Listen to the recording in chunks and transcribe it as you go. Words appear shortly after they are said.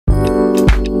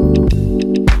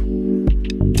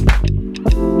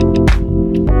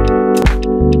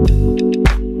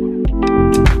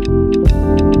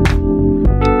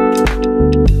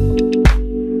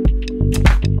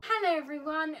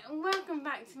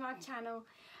my channel.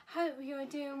 Hope you're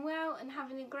doing well and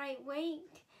having a great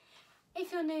week.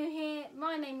 If you're new here,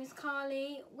 my name is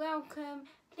Carly. Welcome.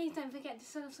 Please don't forget to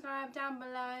subscribe down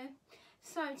below.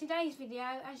 So today's video,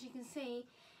 as you can see,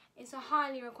 is a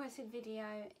highly requested video.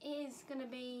 It is going to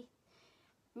be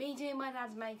me doing my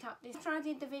dad's makeup. After I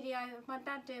did the video of my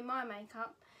dad doing my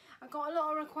makeup, I got a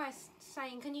lot of requests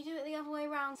saying, can you do it the other way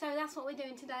around? So that's what we're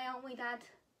doing today, aren't we, Dad?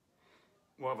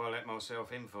 What have I let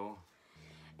myself in for?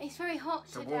 It's very hot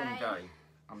today. It's a warm day.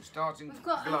 I'm starting to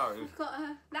glow.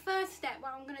 The first step,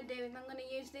 what I'm going to do is I'm going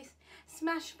to use this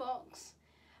Smashbox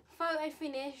Photo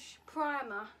Finish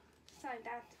Primer. So,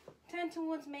 Dad, turn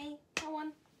towards me. Go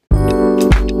on.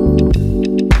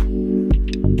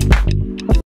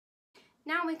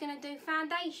 Now we're going to do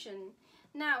foundation.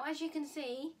 Now, as you can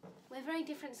see, we're very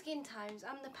different skin tones.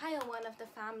 I'm the pale one of the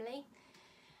family.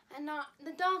 And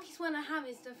the darkest one I have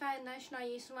is the foundation I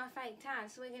use for my fake tan.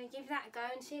 So we're going to give that a go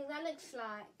and see what that looks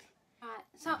like. Right.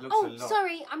 So,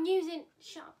 sorry, I'm using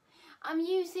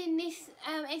this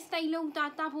Estee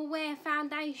Lauder Double Wear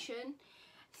Foundation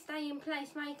Stay in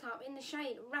Place Makeup in the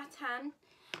shade Rattan.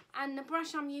 And the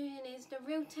brush I'm using is the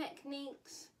Real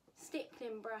Techniques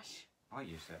Stippling Brush. I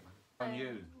used that one. On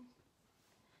you.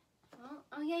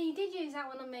 Oh yeah, you did use that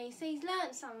one on me. So he's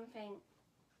learnt something.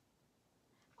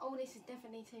 Oh, this is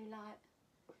definitely too light.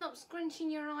 Stop scrunching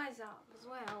your eyes up as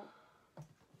well.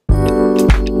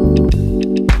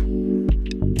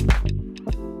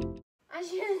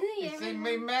 As you can see, it's in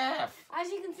me mouth. As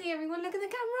you can see, everyone, look at the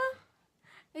camera.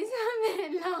 It's a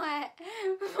bit light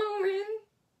for him.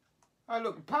 I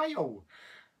look pale.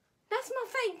 That's my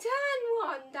fake tan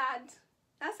one, Dad.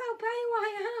 That's how pale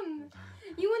I am.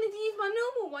 You wanted to use my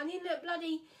normal one. You look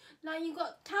bloody like you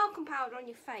got talcum powder on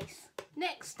your face.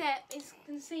 Next step is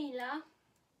concealer.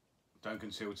 Don't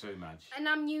conceal too much. And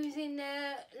I'm using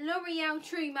the L'Oreal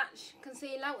True Match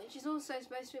Concealer, which is also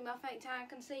supposed to be my fake tan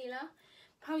concealer.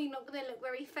 Probably not going to look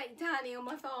very fake tanny on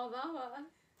my father. But...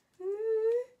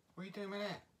 What are you doing with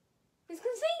that? It's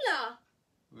concealer.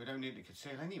 We don't need to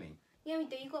conceal anything. Yeah, we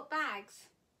do. You've got bags.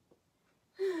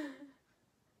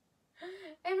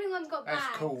 Everyone's got bags.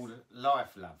 That's called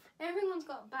life, love. Everyone's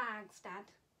got bags, Dad.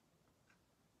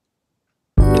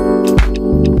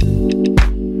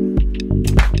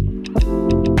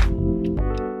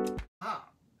 Ah.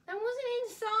 That wasn't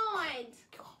inside.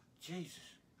 God,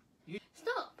 Jesus.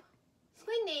 Stop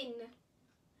squinting.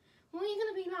 What are you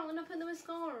going to be like when I put the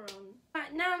mascara on?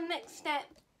 Right, now next step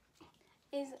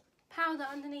is powder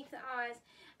underneath the eyes.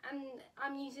 And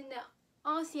I'm using the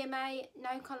RCMA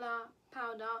No Colour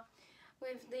powder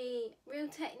with the Real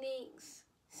Techniques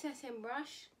setting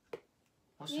brush.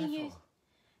 What's that for?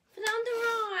 For the under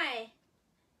eye.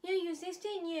 You used this,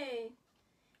 didn't you?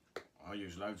 I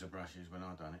use loads of brushes when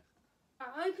I've done it.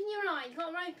 Right, open your eye. You got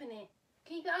to open it.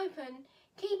 Keep it open.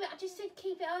 Keep it. I just said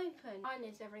keep it open.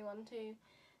 Eyelids, everyone, too,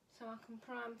 so I can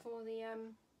prime for the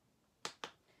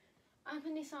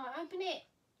Open this eye. Open it.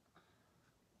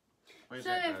 Where's so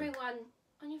that everyone,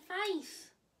 on your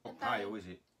face. What pale is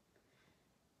it?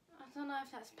 I don't know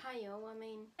if that's pale. I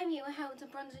mean, maybe it will help to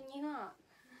bronzen you up.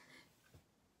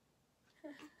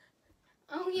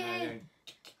 Oh yeah.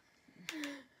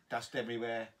 Dust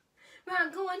everywhere.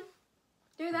 Right, go on.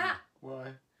 Do that.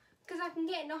 Why? Because I can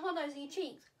get in the hollows of your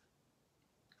cheeks.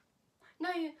 No,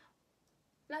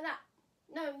 like that.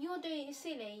 No, you're doing it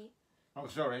silly. Oh,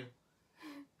 sorry.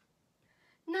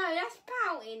 No, that's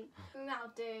pouting.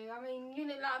 That'll do. I mean, you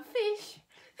look like a fish.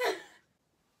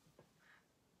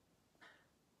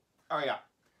 Hurry up.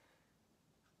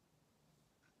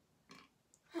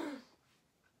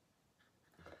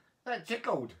 That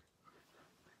tickled.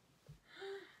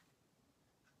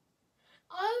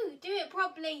 Oh, do it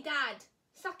properly, Dad.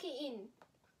 Suck it in.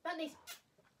 Like this.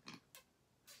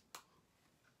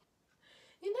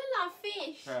 You look like a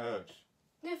fish. That hurts.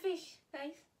 The fish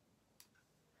face.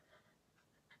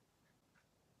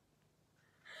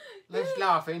 Less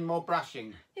laughing, more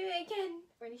brushing. Do it again.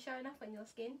 Really showing up on your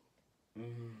skin.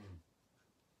 Mm.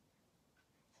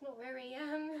 It's not very,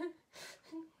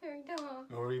 very dark.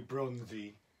 Very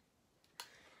bronzy.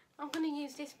 I'm going to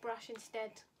use this brush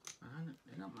instead.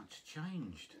 There's not much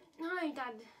changed. No,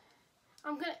 Dad.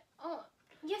 I'm going to... Oh,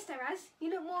 yes, there has.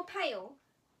 You look more pale.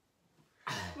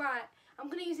 Right. I'm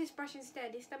going to use this brush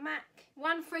instead. It's the MAC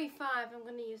 135. I'm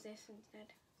going to use this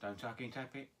instead. Don't tuck and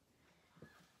tap it.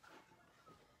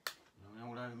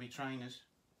 All over me trainers.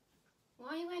 Why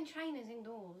are you wearing trainers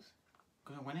indoors?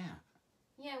 Because I went out.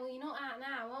 Yeah, well, you're not out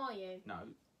now, are you?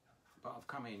 No, but I've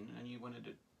come in and you wanted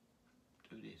to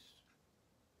do this.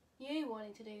 You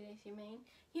wanted to do this, you mean?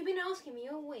 You've been asking me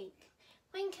all week.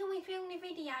 When can we film the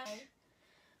video?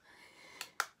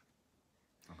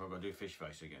 I've got to do fish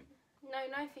face again. No,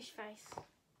 no fish face.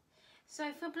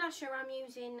 So for blusher, I'm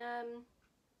using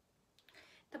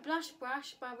the blush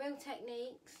brush by Real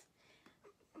Techniques.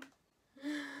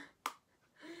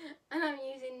 And I'm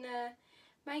using the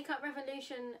Makeup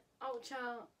Revolution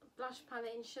Ultra Blush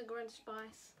Palette in Sugar and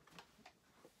Spice.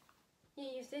 You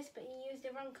use this, but you use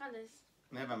the wrong colours.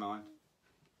 Never mind.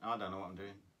 I don't know what I'm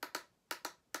doing.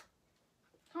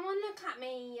 Come on, look at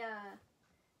me.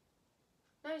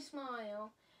 No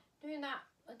smile. Doing that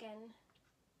again.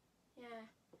 Yeah.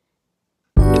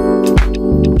 I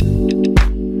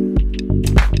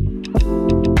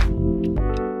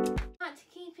like to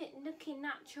keep it looking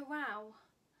natural.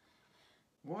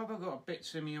 Why have I got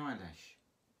bits in my eyelash?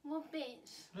 What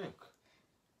bits? Look.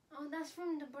 Oh, that's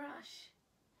from the brush.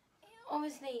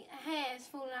 Obviously, hair has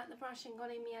fallen out the brush and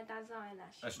gone in my dad's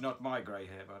eyelash. That's not my grey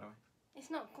hair, by the way. It's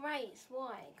not grey, it's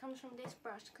white. It comes from this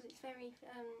brush because it's very,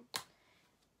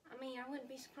 I mean, I wouldn't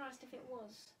be surprised if it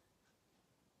was.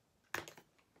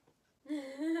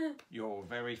 You're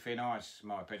very thin ice,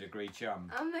 my pedigree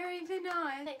chum. I'm very thin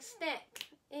ice. Next step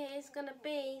is going to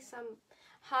be some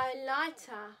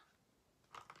highlighter.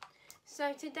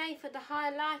 So today for the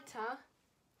highlighter,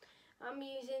 I'm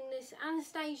using this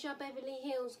Anastasia Beverly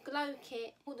Hills Glow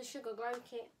Kit, called the Sugar Glow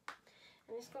Kit.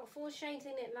 And it's got 4 shades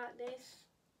in it like this.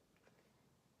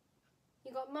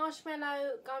 You've got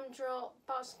Marshmallow, Gumdrop,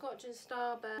 Butterscotch and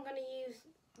Starburst. I'm going to use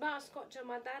Butterscotch on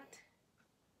my dad.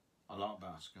 I like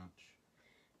butterscotch.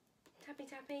 Tappy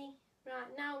tappy.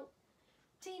 Right, now,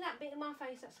 see that bit of my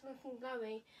face that's looking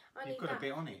glowy? You've got a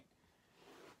bit on it.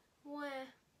 Where?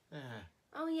 Yeah.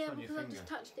 Oh yeah, It's on your because I finger. just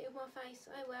touched it with my face.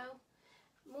 Oh well.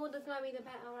 More the glowy the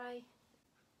better, eh?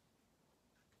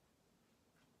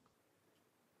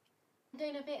 I'm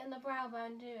doing a bit on the brow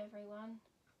bone too, everyone.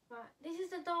 Right, this is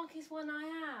the darkest one I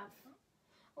have.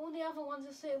 All the other ones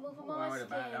are suitable for my skin.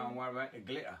 Don't worry about the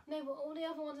glitter. No, but all the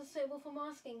other ones are suitable for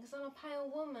my skin because I'm a pale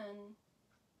woman.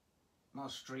 My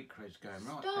street cred's going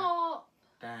right Stop!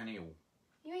 downhill.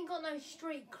 You ain't got no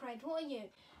street cred. What are you?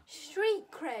 Street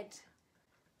cred.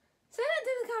 Say that to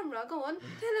the camera. Go on. Tell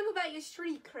them about your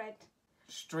street cred.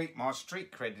 My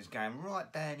street cred is going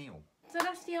right downhill. So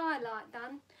that's the highlight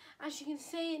done. As you can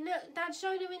see, look, Dad,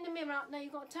 show them in the mirror. No,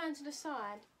 you've got to turn to the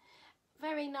side.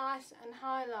 Very nice and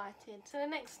highlighted. So the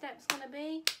next step's going to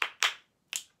be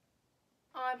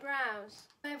eyebrows.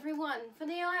 Everyone, for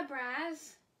the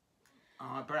eyebrows,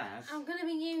 I'm going to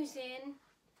be using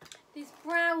this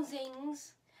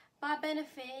Browsings by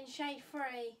Benefit in shade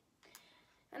 3.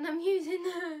 And I'm using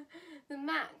the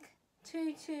MAC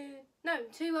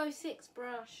 206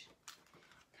 brush.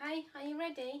 Okay, are you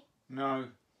ready? No.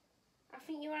 I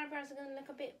think your eyebrows are going to look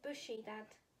a bit bushy, Dad.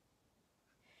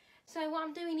 So what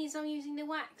I'm doing is I'm using the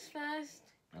wax first.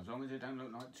 As long as they don't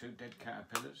look like 2 dead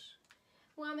caterpillars.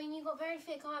 Well, I mean, you've got very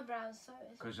thick eyebrows, so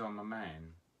it's... Because I'm a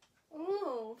man.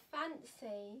 Ooh,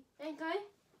 fancy. There you go.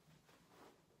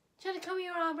 Shall I colour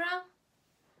your eyebrow?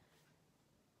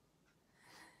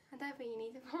 I don't think you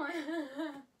need to point.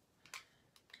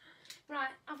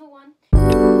 Right, other one.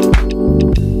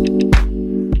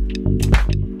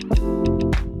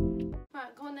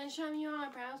 Right, go on then, show me your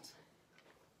eyebrows.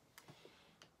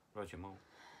 Roger Moore.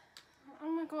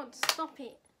 Oh my god, stop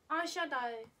it.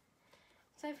 Eyeshadow.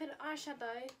 So for the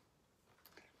eyeshadow,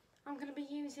 I'm going to be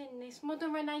using this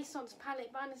Modern Renaissance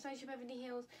palette by Anastasia Beverly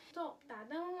Hills. Stop that.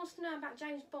 No one wants to know about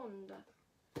James Bond.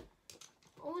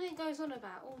 All it goes on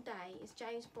about all day is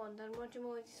James Bond and Roger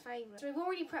Moore is his favourite. So we've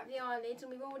already prepped the eyelids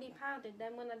and we've already powdered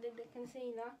them when I did the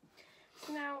concealer.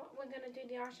 So now we're going to do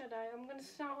the eyeshadow. I'm going to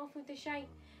start off with the shade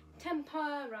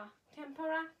Tempera.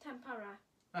 Tempera.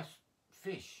 That's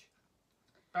fish.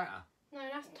 Batter. No,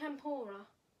 that's tempura.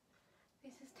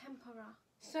 This is tempera.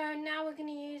 So now we're going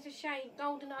to use the shade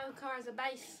Golden Ochre as a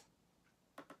base.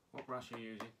 What brush are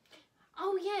you using?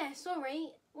 Oh yeah,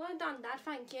 sorry. Well done, Dad.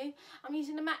 Thank you. I'm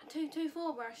using the MAC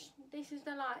 224 brush. This is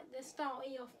the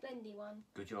starty off blendy one.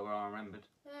 Good job I remembered.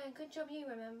 Good job you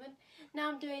remembered. Now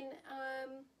I'm doing.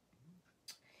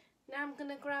 Now I'm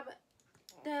gonna grab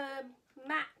the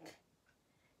MAC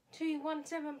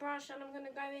 217 brush and I'm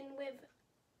gonna go in with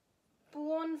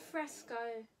Buon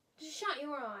Fresco. Just shut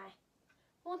your eye.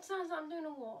 What sounds like I'm doing a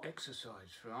what?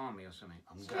 Exercise for army or something.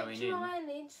 I'm Stretch going your in.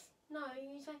 eyelids. No,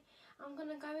 you say I'm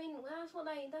gonna go in. Well, that's what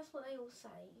they all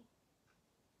say.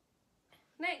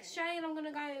 Next shade I'm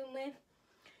gonna go in with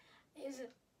is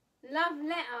Love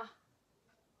Letter.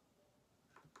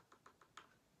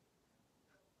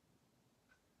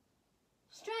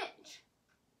 Stretch.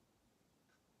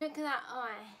 Look at that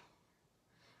eye.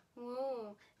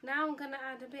 Whoa. Now I'm gonna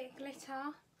add a bit of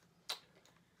glitter.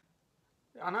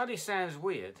 I know this sounds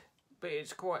weird, but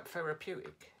it's quite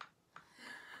therapeutic.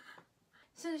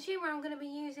 So the shimmer I'm going to be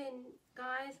using,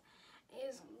 guys,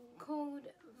 is called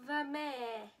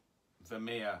Vermeer.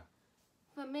 Vermeer.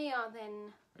 Vermeer,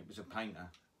 then. It was a painter.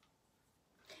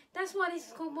 That's why this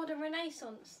is called Modern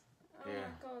Renaissance. Oh Yeah.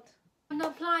 my God. I'm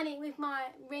not applying it with my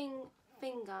ring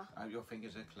finger. Oh, your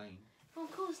fingers are clean. Well,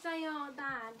 of course they are,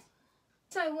 Dad.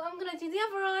 So I'm going to do the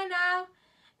other eye now.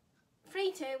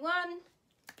 3, 2, 1.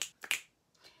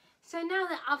 So now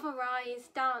the other eye is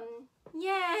done.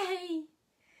 Yay!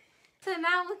 So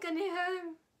now we're going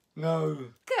to No. go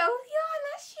with the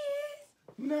eyelashes.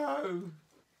 No.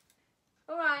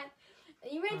 Alright, are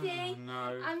you ready? Oh,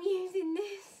 no. I'm using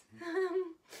this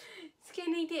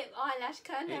Skinny Dip eyelash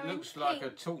curler. It looks like a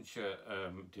torture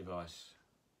device.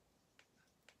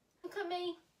 Look at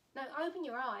me. No, open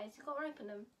your eyes. You've got to open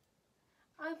them.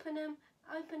 Open them.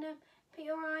 Open them. Put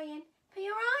your eye in. Put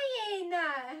your eye in.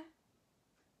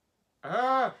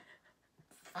 Ah!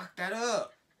 Fuck that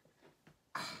up.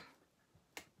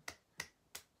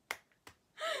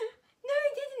 No,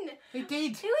 it didn't. It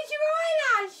did. It was your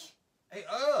eyelash. It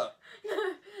hurt. No,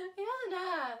 it doesn't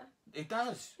hurt. It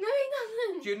does. No, it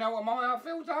doesn't. Do you know what my eye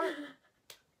feels like?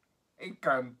 It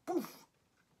goes poof.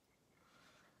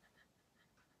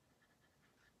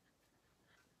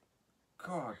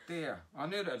 God dear. I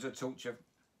knew that was a torture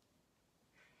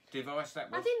device, that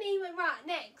was. I didn't even write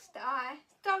next eye.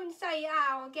 Don't say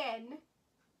ow again.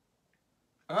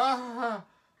 Ah!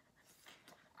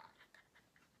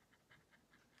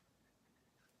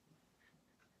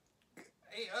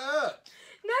 It hurt.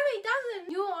 No, it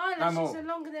doesn't. Your eyelashes more. are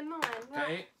longer than mine. Is that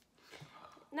Right. it?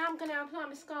 Now I'm going to apply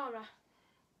mascara.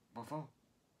 What for?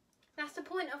 That's the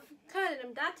point of curling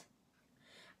them, Dad.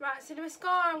 Right, so the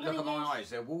mascara I'm going Look to at use... my eyes,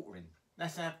 they're watering.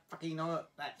 That's how fucking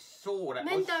that sore that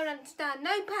Men was. don't understand.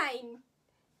 No pain.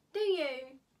 Do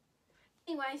you?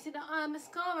 Anyway, so the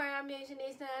mascara I'm using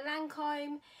is the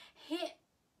Lancome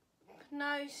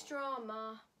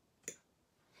Hypnostrama.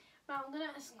 Right, I'm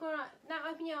going to score up. Now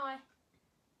open your eye.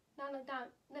 Now look down.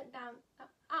 Look down.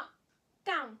 Up.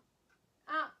 Down.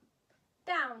 Up.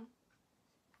 Down.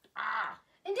 Ah!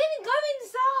 It didn't go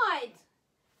inside.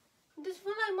 Just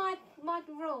follow my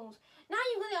rules. Now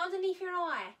you've got it underneath your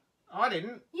eye. I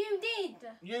didn't. You did.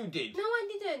 You did. No, I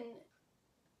didn't.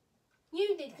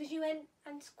 You did because you went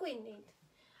and squinted.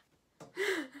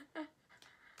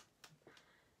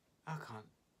 I can't.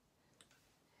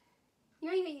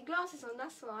 You ain't got your glasses on,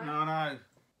 that's why. No, no.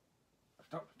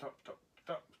 Stop.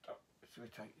 It's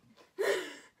irritating.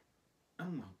 Oh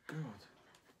my God.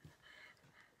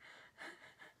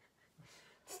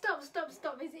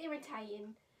 Stop. It's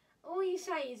irritating. All you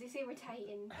say is it's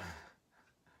irritating.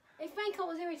 If makeup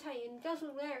was irritating, girls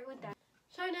would wear it, would they?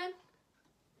 Show them.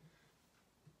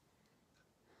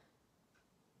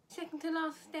 Second to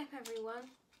last step, everyone.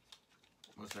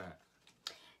 What's that?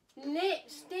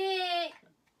 Lipstick.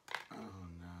 Oh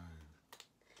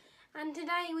no. And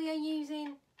today we are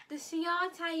using the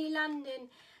Ciate London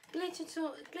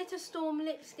Glitter Storm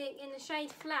lipstick in the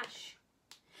shade Flash.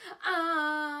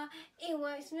 Ah, it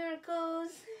works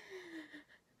miracles.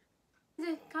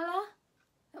 The colour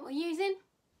that we're using.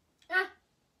 Ah,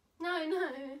 no,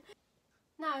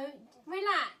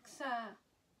 relax.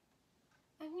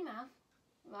 Open your mouth,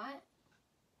 right?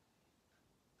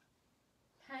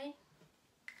 Okay.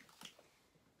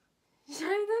 Show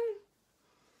them.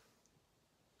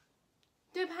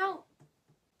 Do a pout.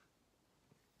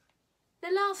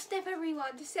 The last step,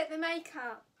 everyone, to set the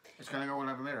makeup. It's going to go all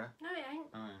over the mirror. No, it ain't.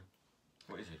 Oh, yeah.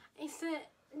 What is it? It's the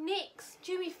NYX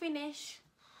Dewy Finish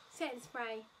setting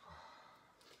spray.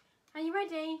 Are you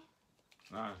ready?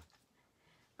 No.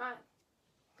 Right.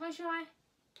 Close your eye.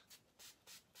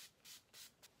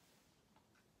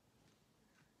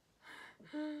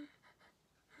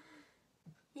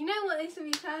 You know what this would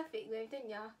be perfect with, didn't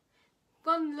you?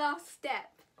 One last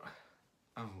step.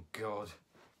 Oh God.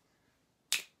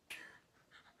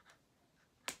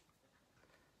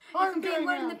 It could be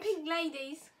one of the pink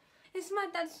ladies. This is my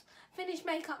dad's finished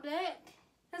makeup look.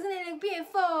 Doesn't it look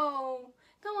beautiful?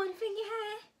 Go on, flick your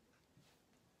hair.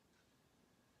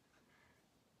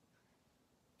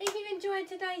 If you've enjoyed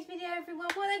today's video, everyone,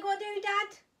 what they got to do,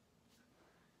 Dad?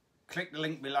 Click the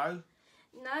link below.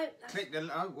 No. Click the,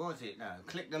 oh, what is it now?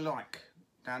 Click the like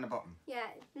down the bottom. Yeah,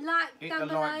 like Hit down the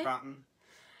below. like button.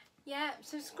 Yeah,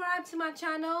 subscribe to my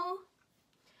channel.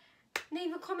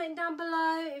 Leave a comment down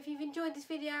below if you've enjoyed this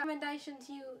video, recommendations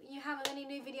you have of any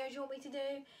new videos you want me to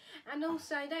do. And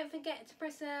also, don't forget to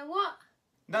press the what?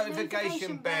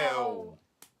 Notification bell.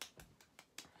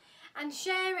 And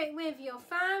share it with your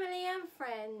family and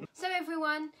friends. So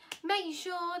everyone, make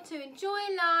sure to enjoy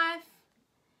life,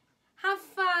 have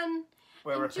fun,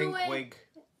 Wear a enjoy, pink wig.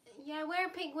 Yeah, wear a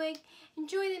pink wig.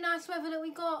 Enjoy the nice weather that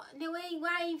we got. Little heat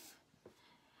wave.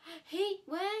 Heat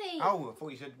wave. Oh, I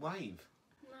thought you said wave.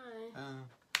 No.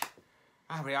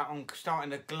 Hurry up, I'm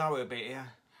starting to glow a bit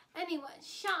here. Anyway,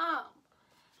 shut up.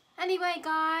 Anyway,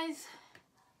 guys,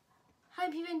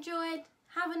 hope you've enjoyed.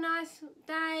 Have a nice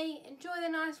day. Enjoy the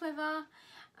nice weather.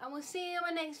 And we'll see you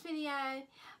in my next video.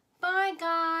 Bye,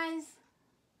 guys.